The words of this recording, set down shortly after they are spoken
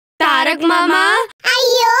తారక్ మామా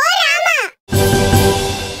అయ్యో రామా.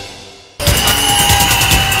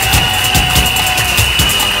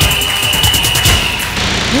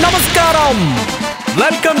 నమస్కారం,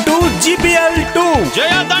 వెల్కమ్ టు GPL 2.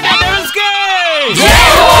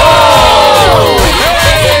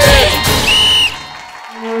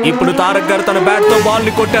 ఇప్పుడు తారక్ గారు తన బ్యాట్ తో బాల్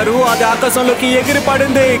ని కొట్టారు, అది ఆకాశంలోకి ఎగిరి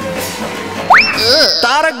పడింది.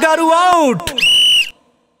 తారక్ గారు అవుట్.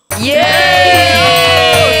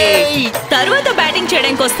 తర్వాత బ్యాటింగ్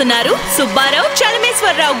చేయడానికి వస్తున్నారు సుబ్బారావు,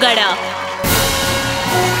 చలమేశ్వరరావు గడ.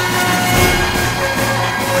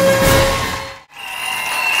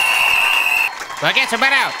 Okay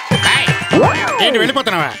Subbarao, bye. ఏంటి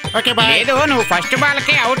వెళ్ళిపోతున్నావా? Okay bye. లేదు, నువ్వు ఫస్ట్ బాల్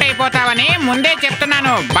కి అవుట్ అయిపోతావని ముందే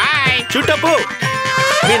చెప్తున్నాను. బాయ్. చుట్టపు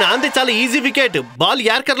మీ నాంది చాలా ఈజీ వికెట్. బాల్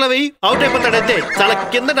యార్కర్ లో వెయ్యి, అవుట్ అయిపోతాడు అంతే. చాలా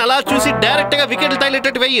కింద అలా చూసి డైరెక్ట్ గా వికెట్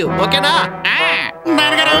తగిలేటట్టు వెయ్యి, ఓకేనా?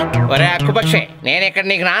 నాన్నగారు. ఒరే అక్కుపక్షి, నేను ఇక్కడ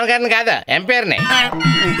నీకు నాన్నగారిని కాదా, ఎంపైర్ని.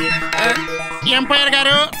 ఎంపైర్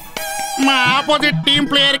గారు, మా ఆపోజిట్ టీం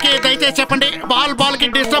ప్లేయర్ కి దయచేసి చెప్పండి, బాల్ కి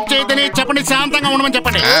డిస్టర్బ్ చేయదని చెప్పండి, శాంతంగా ఉండమని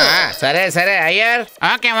చెప్పండి. సరే సరే అయ్యార్.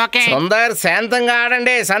 Okay okay. సుందర్, శాంతంగా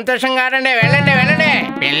ఆడండి, సంతోషంగా ఆడండి. వెళ్ళండి వెళ్ళండి.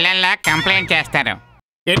 పిల్లల్లా కంప్లైంట్ చేస్తారు.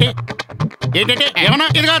 ఏంటి ఏంటి ఏమన్నా?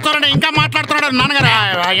 ఇదిగా చూడండి, ఇంకా మాట్లాడుతున్నాడు నాన్నగారు,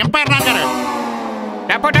 ఎంపైర్ నాన్నగారు.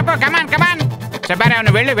 టప్పు టప్పు, కమాన్ కమాన్. సుబ్బారావు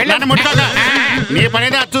నువ్వు వెళ్ళు వెళ్ళు. ముట్టుకోగా నీ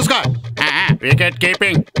పనేది అది చూసుకో. Wicket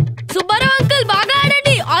keeping. సుబ్బారావు అంకుల్ బాగా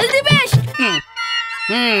ఆడండి, ఆల్ ది బెస్ట్.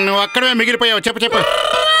 నువ్వు అక్కడే మిగిలిపోయావు. చెప్పు చెప్పు.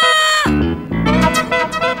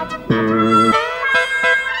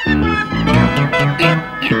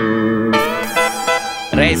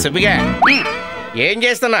 రే సుబ్బిగా, ఏం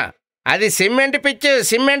చేస్తున్నా? అది సిమెంట్ పిచ్,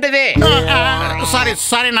 సిమెంట్ది. సారీ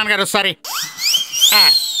సారీ నాన్నగారు, sorry.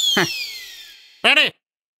 Ready.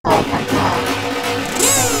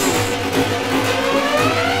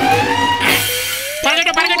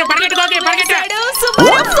 పరిగెట్టు పరిగెట్టు పరిగెట్టు గోగి, పరిగెట్టు.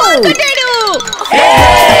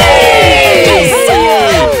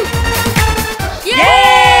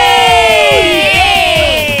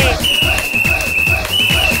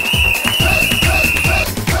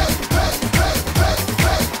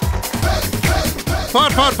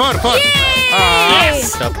 Four four four four.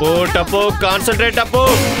 టప్పు టప్పు, concentrate టప్పు.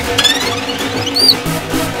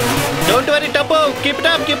 Don't worry టప్పు, keep it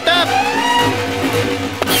up keep it up.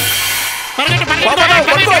 పరిగెట్టు పరిగెట్టు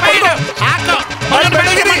పరిగెట్టు. ఆకు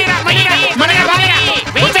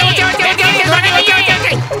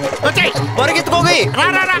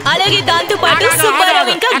అలాగే దాంతో పాటు సుబ్బారావు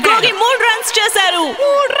ఇంకా గోగి 3 రన్స్ చేశారు.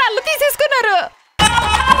 3 రన్లు తీసేసుకున్నారు.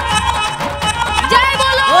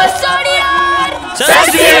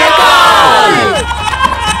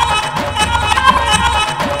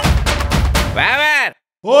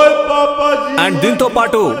 అండ్ దీంతో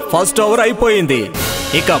పాటు ఫస్ట్ ఓవర్ అయిపోయింది.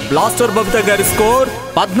 ఇక బ్లాస్టర్ బబిత గారి స్కోర్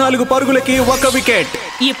 14 పరుగులకి 1 వికెట్.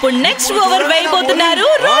 ఇప్పుడు next over వేయబోతున్నారు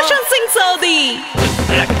Roshan Singh Saudi.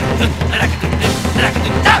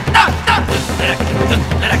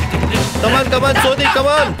 కమాన్ కమాన్ సోది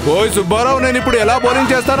కమాన్. ఓయ్ సుబ్బారావు, నేను ఇప్పుడు ఎలా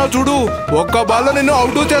బౌలింగ్ చేస్తానో చూడు. ఒక్క బాల్ లో నిన్ను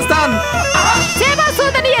అవుట్ చేస్తాను.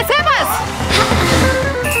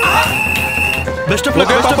 Best of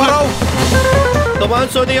luck Subbarao. కమాన్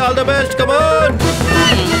సోది, ఆల్ ది బెస్ట్. కమాన్.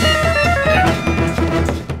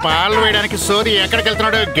 పాలు వేయడానికి సోది ఎక్కడికి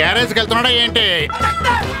వెళ్తున్నాడు? గ్యారేజ్కి వెళ్తున్నాడా ఏంటి?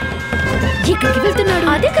 ఎక్కడికి వెళ్తున్నాడు?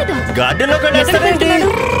 అదే కదా, గార్డెన్ లో కడేస్తాడేంటి?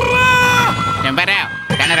 ఎంపైరావు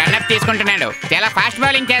తన రన్అప్ తీసుకుంటున్నాడు. చాలా ఫాస్ట్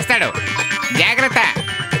బౌలింగ్ చేస్తాడు, జాగ్రత్త.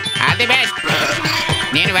 All the best.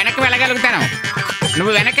 నేను వెనక్కి వెళ్ళగలుగుతాను,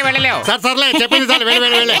 నువ్వు వెనక్కి వెళ్ళలేవు. సార్ సర్లే, చెప్పింది సార్. వెళ్ళి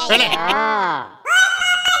వెళ్ళి వెళ్ళి వెళ్ళి.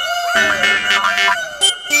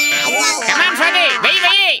 కమాన్ సోది, వెయ్యి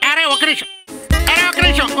వెయ్యి. అరే ఒక నిమిషం, అరే ఒక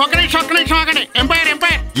నిమిషం, ఒక నిమిషం, ఒక్క నిమిషం ఆగండి. ఎంపైర్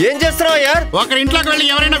ఎంపైర్ ఏం చేస్తున్నావు యార్? ఒకరి ఇంట్లోకి వెళ్ళి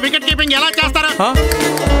ఎవరైనా వికెట్ కీపింగ్ ఎలా చేస్తారా?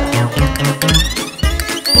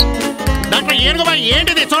 డాక్టర్ ఏనుగుబాయ్,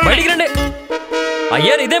 ఏంటిది చూడండి.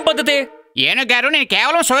 అయ్యారు, ఇదేం పద్ధతి? ఏనుగు గారు, నేను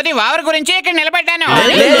కేవలం సోది వావర్ గురించి ఇక్కడ నిలబడ్డాను.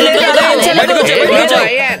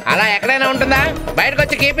 అలా ఎక్కడైనా ఉంటుందా? బయటకు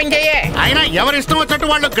వచ్చి కీపింగ్ చెయ్యే. అయినా ఎవరు ఇష్టం వచ్చినట్టు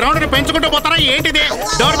వాళ్ళు గ్రౌండ్ ని పెంచుకుంటూ పోతారా ఏంటిది?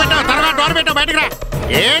 డోర్ పెట్టావు, తర్వాత డోర్ పెట్టావు, బయటకు రా.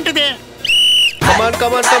 ఏంటిది? కమాన్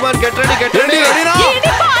కమాన్ కమాన్, get ready get ready.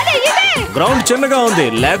 Ground చిన్నగా ఉంది,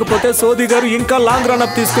 లేకపోతే సోది గారు ఇంకా లాంగ్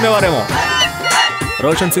రన్అప్ తీసుకునేవారేమో.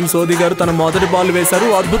 రోషన్ సింగ్ సోది గారు తన మొదటి బాల్ వేశారు,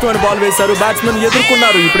 అద్భుతమైన బాల్ వేశారు. బ్యాట్స్మెన్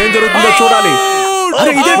ఎదుర్కొన్నారు. ఇప్పుడు ఏం జరుగుతుందో చూడాలి.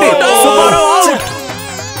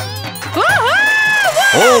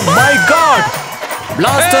 Oh my God,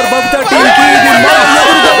 blaster Babita team కి ఇది మరో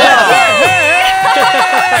ఎదురుదెబ్బ.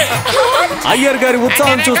 అయ్యర్ గారి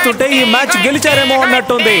ఉత్సాహం చూస్తుంటే ఈ మ్యాచ్ గెలిచారేమో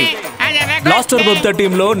అన్నట్టుంది. బ్లాస్టర్ బబిత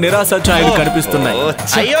టీమ్ లో నిరాశ ఛాయలు కనిపిస్తున్నాయి.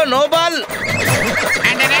 అయ్యో నో బాల్.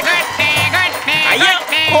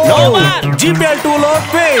 GPL 2 లో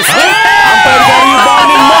ట్విస్ట్. అంపైర్ గారు ఈ బాల్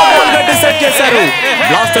ని నో బాల్ గా డిసైడ్ చేశారు.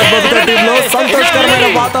 బ్లాస్టర్ బబిత టీమ్ లో సంతోషకరమైన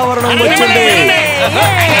వాతావరణం వచ్చింది.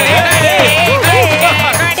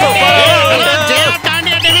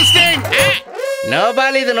 నో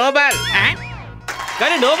బాల్, ఇది నో బాల్.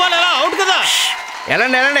 కానీ నో బాల్ ఎలా అవుట్ కదా.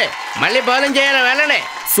 వెళ్ళండి వెళ్ళండి, మళ్ళీ బౌలింగ్ చేయాలి, వెళ్ళండి.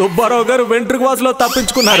 సుబ్బారావు గారు వెంట్రుకవాస్ లో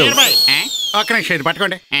తప్పించుకున్నారు. ఒక్క నిమిషం ఇది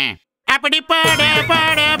పట్టుకోండి. అప్పటి పాడే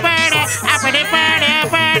పాడే పాడే అప్పటి పాడే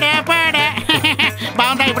పాడే పాడే.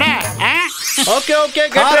 బాగుందా ఇప్పుడే? Okay okay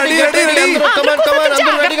get ready come on కమాన్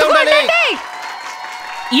అందరూ రెడీగా ఉండాలి.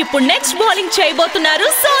 ఇప్పుడు నెక్స్ట్ బౌలింగ్ చేయబోతున్నారు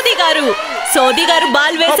సోది గారు. సోది గారు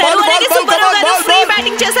బాల్ వేశారు, అలాగే సుబ్బారావు గారు ఫ్రీ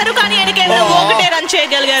బ్యాటింగ్ చేశారు, కానీ ఆయన కేవలం ఒకటే రన్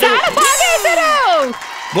చేయగలిగారు.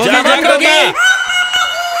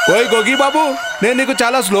 ఓయ్ గోగి బాబు, నేను నీకు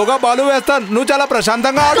చాలా స్లోగా బాల్ వేస్తాను, నువ్వు చాలా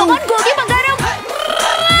ప్రశాంతంగా ఆడు.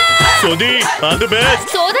 సోది ఆల్ ది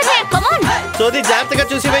బెస్ట్. సోది జాగ్రత్తగా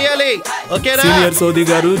చూసి వేయాలి. ఓకేనా? సీనియర్ సోది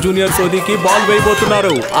గారు జూనియర్ సోదీకి బాల్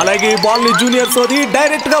వేయబోతున్నారు. అలాగే ఈ బాల్ ని జూనియర్ సోది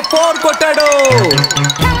డైరెక్ట్ గా 4 కొట్టాడు.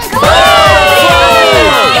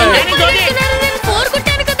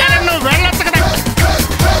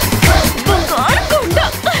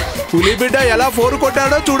 పులి బిడ్డ ఎలా 4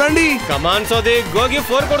 కొట్టాడో చూడండి. కమాన్ సోది, గోగి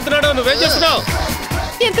 4 కొడుతున్నాడు, నువ్వేం చేస్తున్నావు?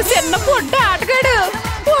 ఇంత చిన్న పొడ్డ ఆటగాడు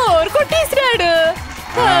 4 కొట్టేసినాడు.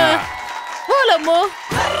 ఓలమ్మో,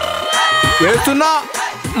 వేస్తున్నా.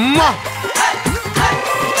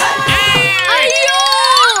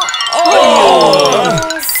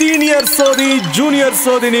 సీనియర్ సోది జూనియర్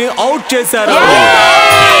సోదిని అవుట్ చేశారు.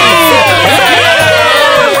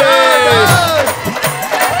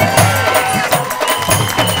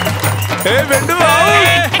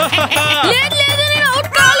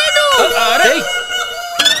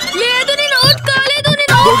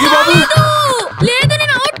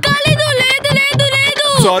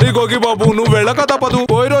 సారీ గోగి బాబు, నువ్వు వెళ్ళక తప్పదు.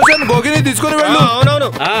 పోయి రోషన్ గోగిని తీసుకుని వెళ్ళు. అవునవును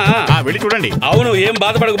వెళ్ళి చూడండి. అవును, ఏం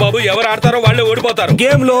బాధపడకు బాబు, ఎవరు ఆడతారో వాళ్ళే ఓడిపోతారు.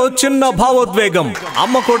 గేమ్ లో చిన్న భావోద్వేగం.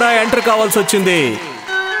 అమ్మ కూడా ఎంటర్ కావాల్సి వచ్చింది.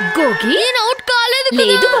 గోగి అవుట్ కాలేదు.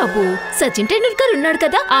 లేదు బాబు, సచిన్ టెండూల్కర్ ఉన్నాడు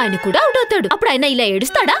కదా, ఆయన కూడా అవుట్ అవుతాడు. అప్పుడు ఆయన ఇలా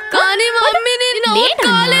ఏడుస్తాడా? కానీ మమ్మీ నేను అవుట్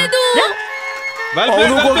కాలేదు.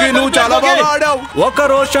 అవును గోగి, నువ్వు చాలా బాగా ఆడావు. ఒక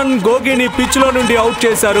రోషన్ గోగిని పిచ్ లో నుండి అవుట్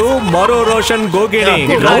చేశారు, మరో రోషన్ గోగిని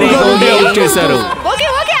గ్రౌండ్ లో నుండి అవుట్ చేశారు. ఓకే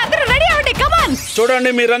ఓకే, అందరూ రెడీ అవ్వండి. కమాన్,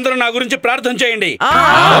 చూడండి, మీరందరూ నా గురించి ప్రార్థన చేయండి.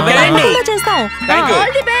 చేస్తాం.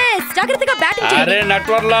 All the best. జాగ్రత్తగా బ్యాటింగ్ చేయండి. అరే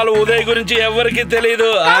నట్వర్లాల్ ఉదయ్ గురించి ఎవరికి తెలీదు.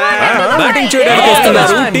 బ్యాటింగ్ చేయడానికి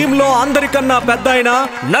వస్తున్నారు. టీమ్ లో అందరికన్నా పెద్ద ఆయన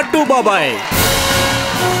నట్టు బాబాయ్.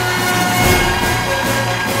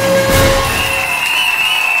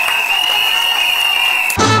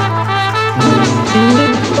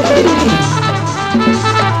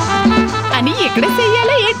 అని ఎక్కడ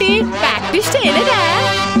చెయ్యాలో ఏంటి? ప్రాక్టీస్ చేయలేదా?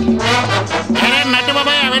 నట్టు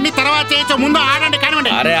బాబాయ్, అవన్నీ తర్వాత చేయొచ్చు, ముందు ఆడండి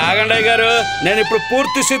కానివ్వండి. అరే ఆగండి గారు, నేను ఇప్పుడు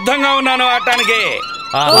పూర్తి సిద్ధంగా ఉన్నాను ఆడటానికి.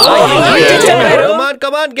 కమాన్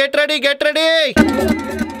come on get ready get ready.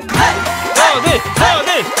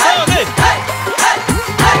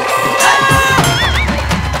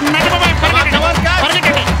 నట్టు బాబాయ్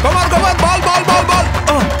పరిగెట్టండి.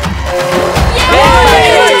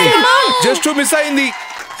 బాల్ జస్ట్ మిస్ అయింది.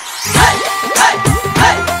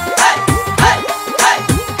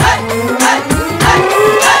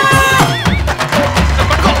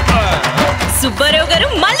 సుబ్బారావు గారు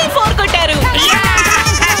మళ్ళీ 4 కొట్టారు.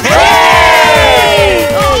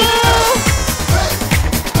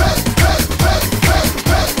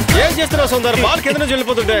 ఏం చేస్తున్నావు సుందర్? బాల్ కింద నుంచి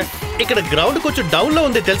వెళ్ళిపోతుంటే. ఇక్కడ గ్రౌండ్ కొంచెం డౌన్ లో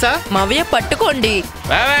ఉంది తెలుసా? మవ్య పట్టుకోండి.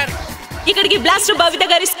 ఇక్కడికి బ్లాస్టర్ బబిత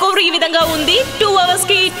గారి స్కోర్ ఈ విధంగా ఉంది. 2 overs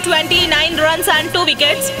కి 29 runs and 2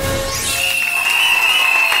 wickets.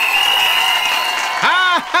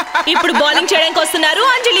 ఇప్పుడు బౌలింగ్ చేయడానికి వస్తున్నారు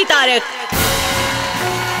అంజలి తారక్.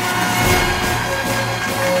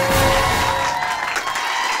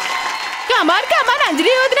 కమాన్ కమాన్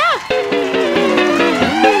అంజలి వదినా.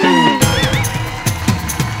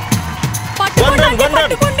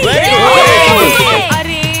 పట్టుకోండి.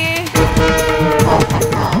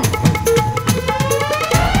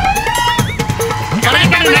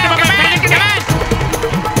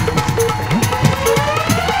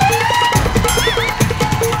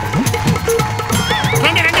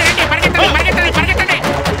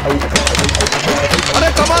 అరే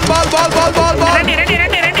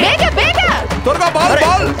త్వరగా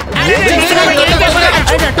బాల్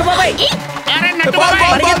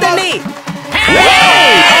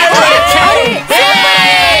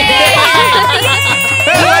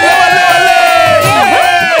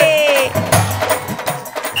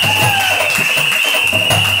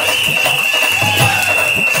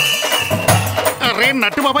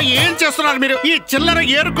నట్టు బాబాయ్ ఏం చేస్తున్నారు? చేస్తున్నారు మీరు? ఈ చిల్లర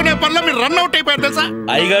ఏరుకునే పనిలో మీరు రన్ అవుట్ అయిపోయారు తెలుసా?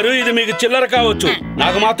 అయ్యగారు ఇది మీకు చిల్లర కావచ్చు,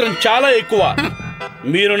 నాకు మాత్రం చాలా ఎక్కువ.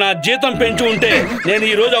 మీరు నా జీతం పెంచి ఉంటే నేను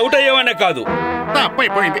ఈ రోజు అవుట్ అయ్యేవానే కాదు.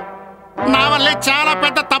 తప్పైపోయింది, నా వల్లే చాలా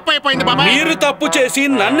పెద్ద తప్పు అయిపోయింది బాబా. మీరు తప్పు చేసి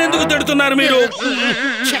నన్ను ఎందుకు తిడుతున్నారు మీరు?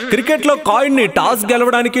 క్రికెట్ లో కాయిన్ ని టాస్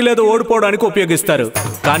గెలవడానికి లేదా ఓడిపోవడానికి ఉపయోగిస్తారు,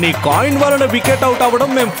 కానీ కాయిన్ వలన వికెట్ అవుట్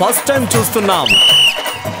అవ్వడం మేము ఫస్ట్ టైం చూస్తున్నాం.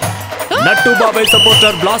 నట్టు బాబాయ్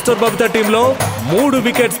సపోర్టర్ బ్లాస్టర్ బబితా టీంలో 3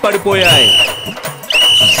 వికెట్స్ పడిపోయాయి.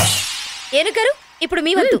 ఏనుకరు ఇప్పుడు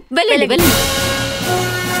మీ వద్దు, వెళ్ళండి వెళ్ళండి.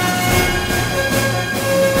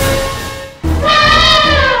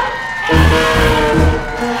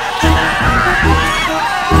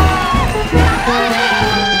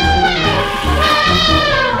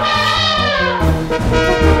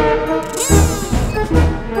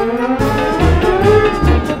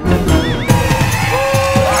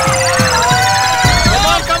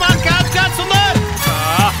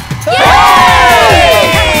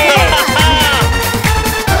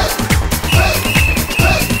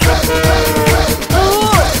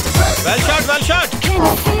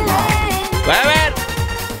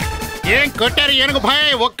 ఏం కొట్టారు ఏనుగు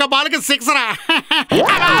భాయ్? ఒక్క బాల్కి 6 రా.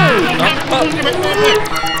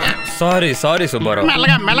 సారీ సుబ్బారావు.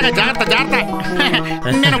 మెల్లగా మెల్లగా, జాగ్రత్త జాగ్రత్త.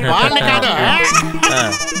 నేను బాల్ని కాదు.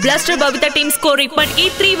 బ్లాస్టర్ బబితా టీమ్ స్కోర్ ఇప్పటికి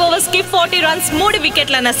 3 ఓవర్స్ కి 40 రన్స్, 3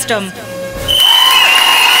 వికెట్ల నష్టం.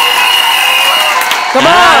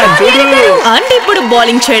 అంటే ఇప్పుడు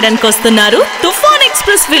బౌలింగ్ చేయడానికి వస్తున్నారు తుఫాన్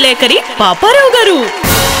ఎక్స్ప్రెస్ విలేకరి పాపారావు గారు.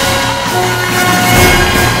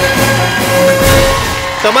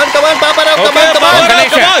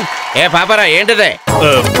 ఏ పాపరా ఏంటిదే?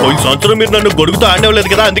 పోయిన సంవత్సరం మీరు నన్ను గొడుగుతో ఆడలేదు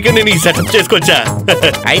కదా, అందుకే నేను ఈ సెటప్ చేసుకొచ్చా.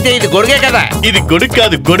 అయితే ఇది గొడుగే కదా? ఇది గొడుగు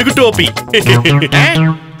కాదు, గొడుగు టోపీ.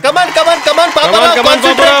 కమాన్ కమాన్ కమాన్ పాపారావు,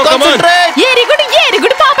 కాన్సంట్రేట్ కాన్సంట్రేట్.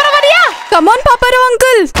 ఏరుగుడు పాపరావరియా. కమాన్ పాపరావు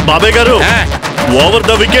అంకుల్. బాబాయ్ గారు, over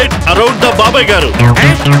the wicket, around the బాబాయ్ గారు.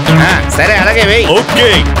 సరే అలాగే వెయ్. ఓకే,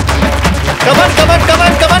 కమాన్ కమాన్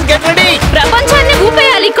కమాన్ కమాన్, గెట్ రెడీ. ప్రపంచాన్ని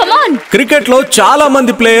ఊపేయాలి, కమాన్. క్రికెట్ లో చాలా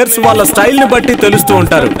మంది ప్లేయర్స్ వాళ్ళ స్టైల్ ని బట్టి తెలుస్తూ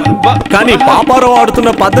ఉంటారు, కానీ పాపారావు ఆడుతున్న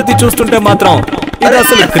పద్ధతి చూస్తుంటే మాత్రం ఇది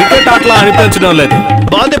అసలు క్రికెట్ ఆటలా అనిపించడం లేదు.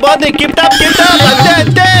 బాగుంది బాగుంది, కీప్ టాప్ కీప్ టాప్. అంతే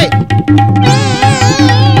అంతే.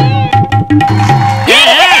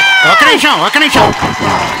 ఒక నిమిషం.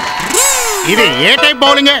 ఇది ఏ టైప్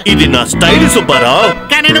బౌలింగ్? ఇది నా స్టైల్ సుబ్బారావు.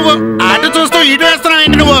 కానీ నువ్వు అటు చూస్తూ ఇటు వేస్తున్నావు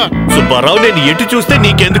ఏంటి నువ్వు? సుబ్బారావు, నేను ఎటు చూస్తే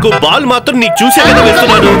నీకెందుకు, బాల్ మాత్రం నీకు చూసే కదా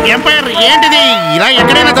వేస్తున్నాను. ఎంపైర్ ఏంటిది? ఇలా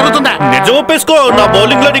ఎక్కడైనా జరుగుతుందా? నిజం ఒప్పేసుకో, నా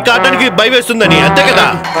బౌలింగ్ లో నీకు ఆడడానికి భయం వేస్తుందని, అంతే కదా?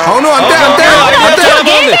 అవును అంతే అంతే.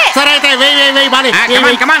 సరే అయితే వెయ్యి బాలి.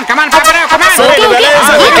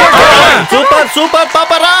 Super super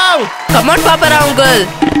Paparao. కమాన్ పాపరావు అంకుల్.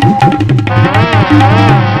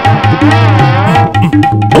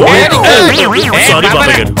 సారీ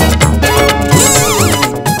బాబాయ్ గారు.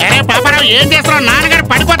 పాపారావు ఏం చేస్తున్నావు? నాన్నగారు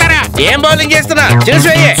పడిపోతారా? ఏం బౌలింగ్ చేస్తున్నా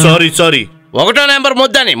చూసి. Sorry sorry. 1వ నెంబర్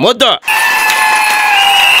ముద్దని ముద్దు.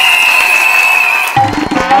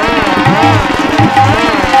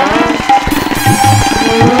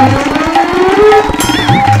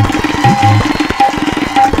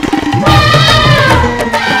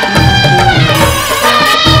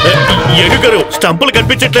 ఎనుగరు, స్టంపులు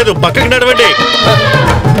కనిపించట్లేదు, పక్కకి నడవండి.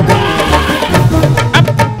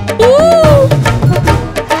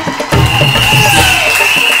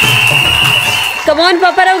 కమాన్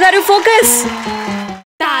పాపారావు గారు, ఫోకస్.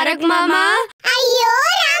 తారక్ మామా అయ్యో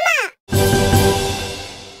రామా.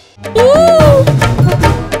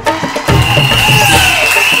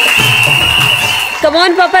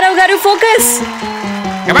 కమాన్ పాపారావు గారు, ఫోకస్.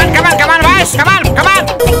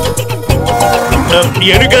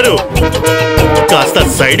 ఎనుగరు, కాస్త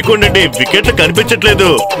సైడ్ కొండండి, వికెట్లు కనిపించట్లేదు.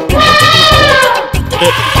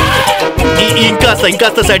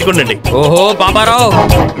 ఇంకాస్త సైడ్ కొండండి. ఓహో పాపారావు,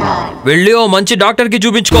 వెళ్ళి ఓ మంచి డాక్టర్ కి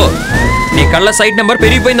చూపించుకో. నీ కళ్ళ సైట్ నెంబర్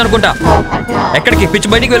పెరిగిపోయింది అనుకుంటా. ఎక్కడికి, పిచ్చి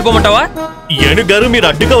బయటికి వెళ్ళిపోమంటావా? ఏనుగారు, మీరు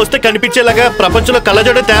అడ్డుగా వస్తే కనిపించేలాగా ప్రపంచంలో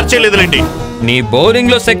కళ్ళజోడ తయారు చేయలేదులేండి. నీ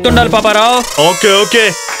బౌలింగ్ లో శక్తి ఉండాలి పాపారావు. ఓకే ఓకే,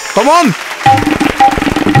 కమాన్.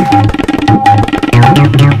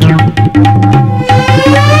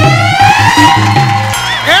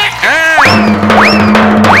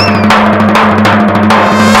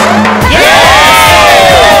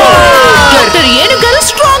 ఏనుగారు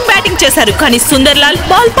స్ట్రాంగ్ బ్యాటింగ్ చేశారు, కానీ సుందర్లాల్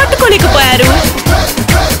బాల్ పట్టుకోలేకపోయారు.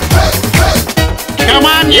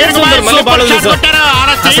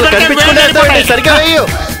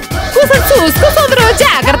 చూసుకో,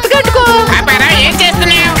 జాగ్రత్త కట్టుకో. ఏం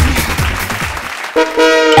చేస్తున్నావు?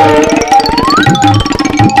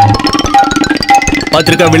 10 ఓవర్స్ 30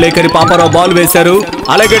 పత్రికా విలేకరి పాపారావు బాల్ వేశారు.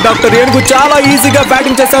 అలాగే డాక్టర్ ఏనుగు చాలా ఈజీగా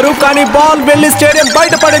బ్యాటింగ్ చేశారు. కానీ బాల్ వెళ్లి స్టేడియం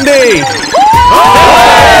బయట పడింది.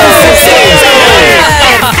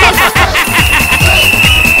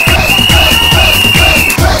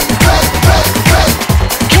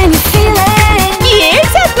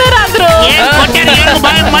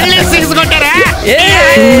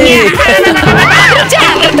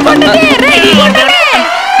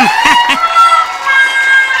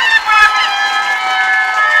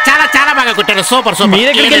 చాలా చాలా బాగా కొట్టారు. Super super.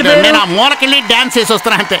 నేను ఆ మూలకెళ్ళి డాన్స్ చేసి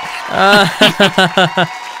వస్తున్నా అంతే.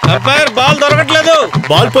 బాల్ దొరకట్లేదు.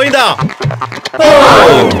 బాల్ పోయిందా?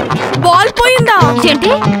 బాల్ పోయిందా?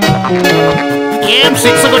 ఏంటి? ఏం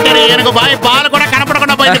సిక్స్ కొట్టారు ఏనుగు బాయ్. బాల్ కూడా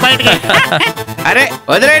కనపడకుండా పోయింది బయటికి. అరే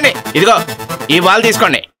వదిలేయండి, ఇదిగో ఈ బాల్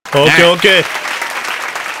తీసుకోండి. Okay okay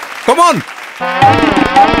come on.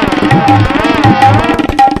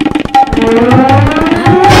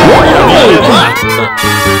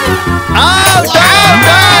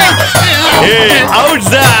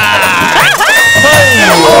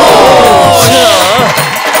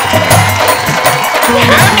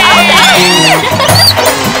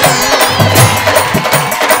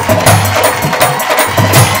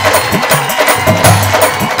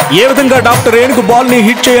 ఏ విధంగా డాక్టర్ ఏనుగు బాల్ ని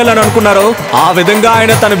హిట్ చేయాలని అనుకున్నారో ఆ విధంగా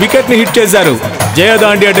ఆయన తన వికెట్ ని హిట్ చేశారు.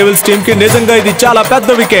 జయదాండియా డెవిల్స్ టీమ్ కి నిజంగా ఇది చాలా పెద్ద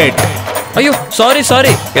వికెట్. అయ్యో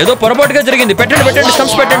సారీ ఏదో పొరపాటుగా జరిగింది. పెట్టండి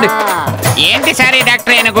స్టంప్స్ పెట్టండి. ఏంటి సారీ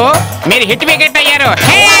డాక్టర్ ఏనుగు, మీరు హిట్ వికెట్ అయ్యారు.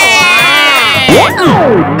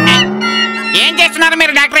 ఏం చేస్తున్నారు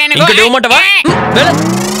మీరు డాక్టర్ ఏనుగు? ఇంకా ఇవ్వమంటావా?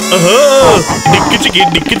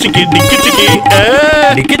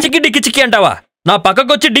 డిక్కి చిక్కి అంటావా? నా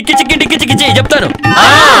పక్కకు వచ్చి డిక్కి చిక్కి చెప్తాను.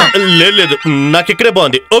 లేదు నాకు ఇక్కడే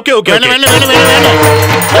బాగుంది. ఓకే ఓకే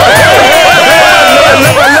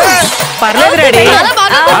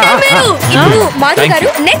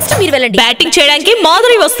నెక్స్ట్ మీరు వెళ్ళండి. బ్యాటింగ్ చేయడానికి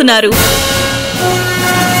మాధురి వస్తున్నారు.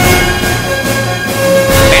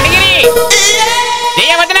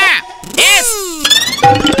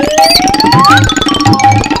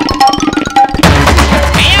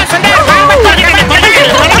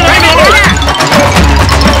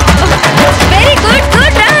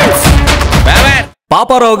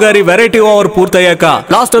 పాపారావు గారి వెరైటీ ఓవర్ పూర్తయ్యాక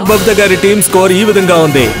లాస్టర్ బబ్దా గారి టీమ్ స్కోర్ ఈ విధంగా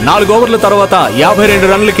ఉంది. 4 ఓవర్ల తర్వాత 52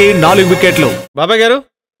 రన్లకి 4 వికెట్లు. బాబాయ్ గారు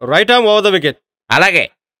right arm over the wicket. అలాగే.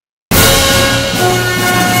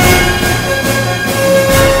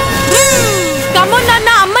 కమోన్ నాన్న,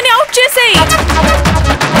 అమ్మని అవుట్ చేసేయ్.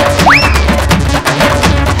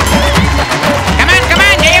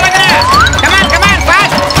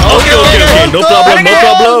 Okay okay okay no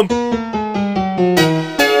problem.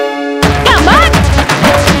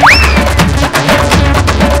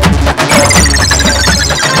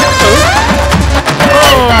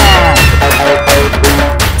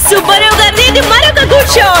 Subbarao గారిది ఇది మరొక గుడ్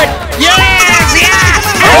షాట్.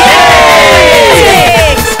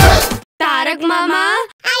 తారక్ మామా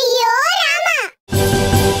అయ్యో రామా.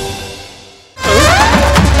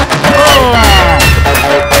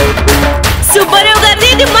 సుబ్బారావు గారిది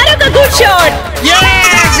ఇది మరొక గుడ్ షాట్.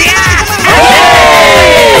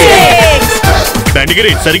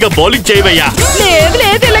 బండిగిరి సరిగా బౌలింగ్ చేయవయ్యా.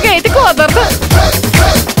 లేదు ఇలాగైతే కుదరదు.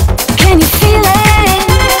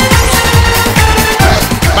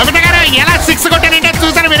 ఎలా సిక్స్ కొట్టానంటే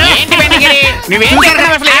చూసారు మీరు? ఏంటి బండిగిరి, నువ్వేం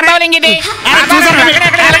చేస్తున్నావు అసలు? ఏం బౌలింగ్ ఇది?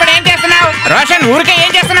 నిలబడి ఏం చేస్తున్నావు? రోషన్ ఊరికే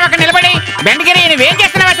ఏం చేస్తున్నావు అక్కడ నిలబడి? బండిగిరి నువ్వేం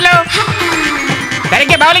చేస్తున్నావు అసలు?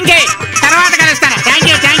 సరిగ్గా బౌలింగ్ చేయి, తర్వాత కలుస్తాను. Thank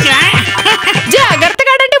you.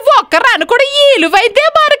 జాగ్రత్తగా ఒక్క రన్ కూడా ఈలువైతే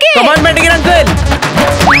మనకి. కమాన్ బండిగిరి అంకుల్.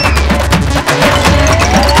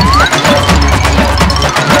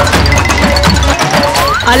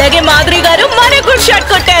 అలాగే మాధురి గారు మరో గుడ్ షాట్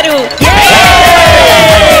కొట్టారు.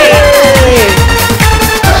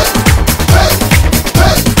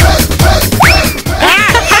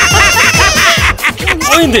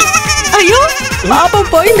 అయ్యో పాపం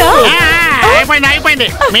పోయిందా? అయిపోయింది.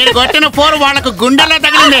 మీరు కొట్టిన 4 వాళ్ళకు గుండెల్లో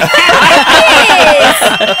తగిలింది.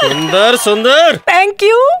 Sundar thank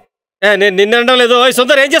you. నేను నిన్నండం లేదు.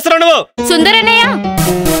 సుందర్ ఏం చేస్తున్నావు నువ్వు? సుందరన్నయ్య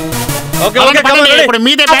ఇప్పుడు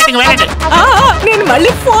మీదే బ్యాటింగ్ వెళ్ళండి. నేను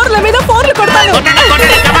మళ్ళీ 4ల మీద 4లు కొడతాను.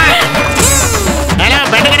 హలో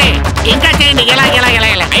బండిగిరి ఇంకా చేయండి. ఎలా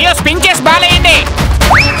అయ్యో స్పిన్ చేసి బాల్ వేయండి.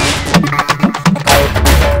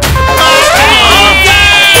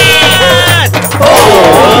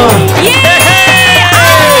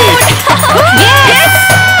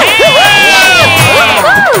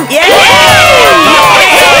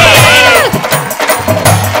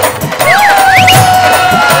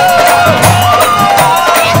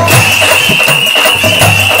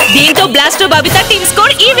 దీంతో బ్లాస్టర్ బబితా టీమ్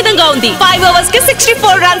స్కోర్ ఈ విధంగా ఉంది. 5 ఓవర్స్ కి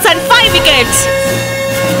 64 రన్స్ అండ్ 5 వికెట్స్.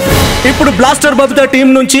 ఇప్పుడు బ్లాస్టర్ బబితా టీం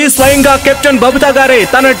నుంచి స్వయంగా కెప్టెన్ బబితా గారే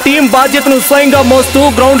తన టీం బాధ్యతను స్వయంగా మోస్తూ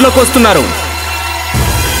గ్రౌండ్ లోకి వస్తున్నారు.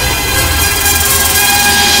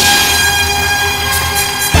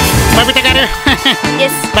 బబితా గారు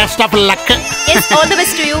బెస్ట్ ఆఫ్ లక్.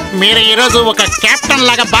 మీరు ఈ రోజు ఒక కెప్టెన్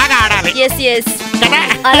లాగా బాగా ఆడాలి.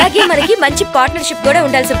 అలాగే మనకి మంచి పార్ట్నర్షిప్ కూడా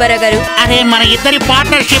ఉండాలి సుబ్బారావు గారు. అరే మన ఇద్దరి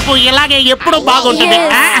పార్ట్నర్షిప్ ఇలాగే ఎప్పుడు బాగుంటుంది.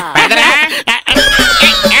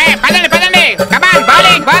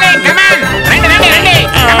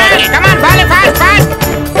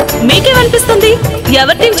 మీకేమనిపిస్తుంది?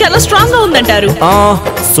 ఎవరి టీం చాలా స్ట్రాంగ్ గా ఉందంటారు?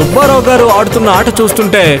 సుబ్బారావు గారు ఆడుతున్న ఆట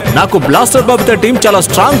చూస్తుంటే నాకు బ్లాస్టర్ బబితా టీం చాలా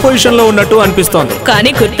స్ట్రాంగ్ పొజిషన్ లో ఉన్నట్టు అనిపిస్తోంది.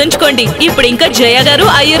 కానీ గుర్తుంచుకోండి, ఇప్పుడు ఇంకా జయ గారు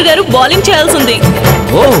అయ్యర్ గారు బౌలింగ్ చేయాల్సింది.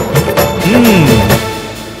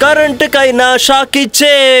 కరెంట్ కైనా షాక్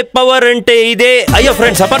ఇచ్చే పవర్ అంటే ఇదే. అయ్యో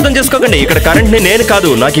ఫ్రెండ్స్, అపార్థం చేసుకోకండి, ఇక్కడ కరెంట్ ని నేను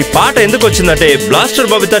కాదు. నాకు ఈ పాట ఎందుకు వచ్చిందంటే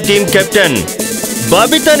బ్లాస్టర్ బబితా టీం కెప్టెన్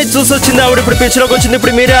బబితాని చూసి వచ్చింది. ఆవిడ ఇప్పుడు పిచ్ లోకి వచ్చింది.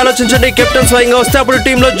 ఇప్పుడు మీరే ఆలోచించండి, కెప్టెన్ స్వయంగా వస్తే అప్పుడు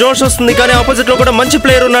టీంలో జోష్ వస్తుంది. కానీ ఆపోజిట్ లో కూడా మంచి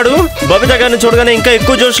ప్లేయర్ ఉన్నాడు. బబితా గారిని చూడగానే ఇంకా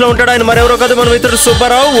ఎక్కువ జోష్ లో ఉంటాడు. ఆయన మరెవరో కాదు, మన మిత్రుడు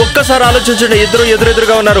సుబ్బారావు. ఒక్కసారి ఆలోచించండి, ఇద్దరు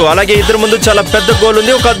ఎదురెదురుగా ఉన్నారు. అలాగే ఇద్దరు ముందు చాలా పెద్ద గోల్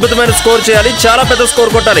ఉంది. ఒక అద్భుతమైన స్కోర్ చేయాలి, చాలా పెద్ద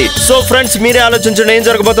స్కోర్ కొట్టాలి. సో ఫ్రెండ్స్, మీరే ఆలోచించండి ఏం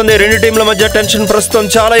జరగబోతుంది. రెండు టీంల మధ్య టెన్షన్ ప్రస్తుతం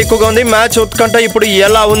చాలా ఎక్కువగా ఉంది. మ్యాచ్ ఉత్కంఠ ఇప్పుడు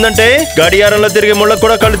ఎలా ఉందంటే గడియారంలో తిరిగే ముళ్ళకు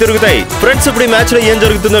కూడా కళ్ళు తిరుగుతాయి. ఫ్రెండ్స్, ఇప్పుడు ఈ మ్యాచ్ లో ఏం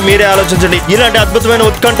జరుగుతుందో మీరే ఆలోచించండి. ఇలాంటి అద్భుతమైన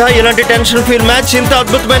ఉత్కంఠ, ఇలాంటి టెన్షన్ ఫీల్ మ్యాచ్, ఇంత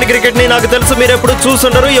అద్భుతమైన క్రికెట్ ని నాకు తెలుసు మీరు ఎప్పుడు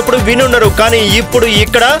చూస్తుండరు, ఎప్పుడు వినుండరు. కానీ ఇప్పుడు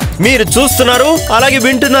ఇక్కడ మీరు చూస్తున్నారు, అలాగే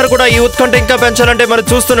వింటున్నారు కూడా. ఈ ఉత్కంఠ ఇంకా పెంచాలంటే మరి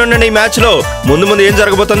చూస్తుండండి ఈ మ్యాచ్ లో ముందు ఏం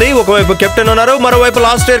జరగబోతుంది. ఒకవైపు కెప్టెన్ ఉన్నారు, మరోవైపు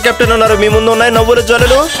లాస్ట్ ఇయర్ కెప్టెన్ ఉన్నారు. మీ ముందు ఉన్నాయి నవ్వుల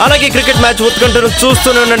జల్లులు. అలాగే క్రికెట్ మ్యాచ్ ఉత్కంఠను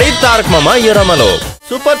చూస్తుండండి తారక్ మామ అయ్యో రమలో.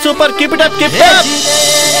 Super super, keep it up, keep it up.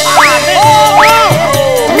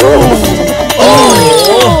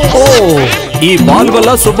 ఈ బాల్ వల్ల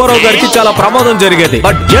సుబ్బారావు గారికి చాలా ప్రమాదం జరిగేది,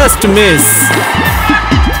 బట్ జస్ట్ మిస్.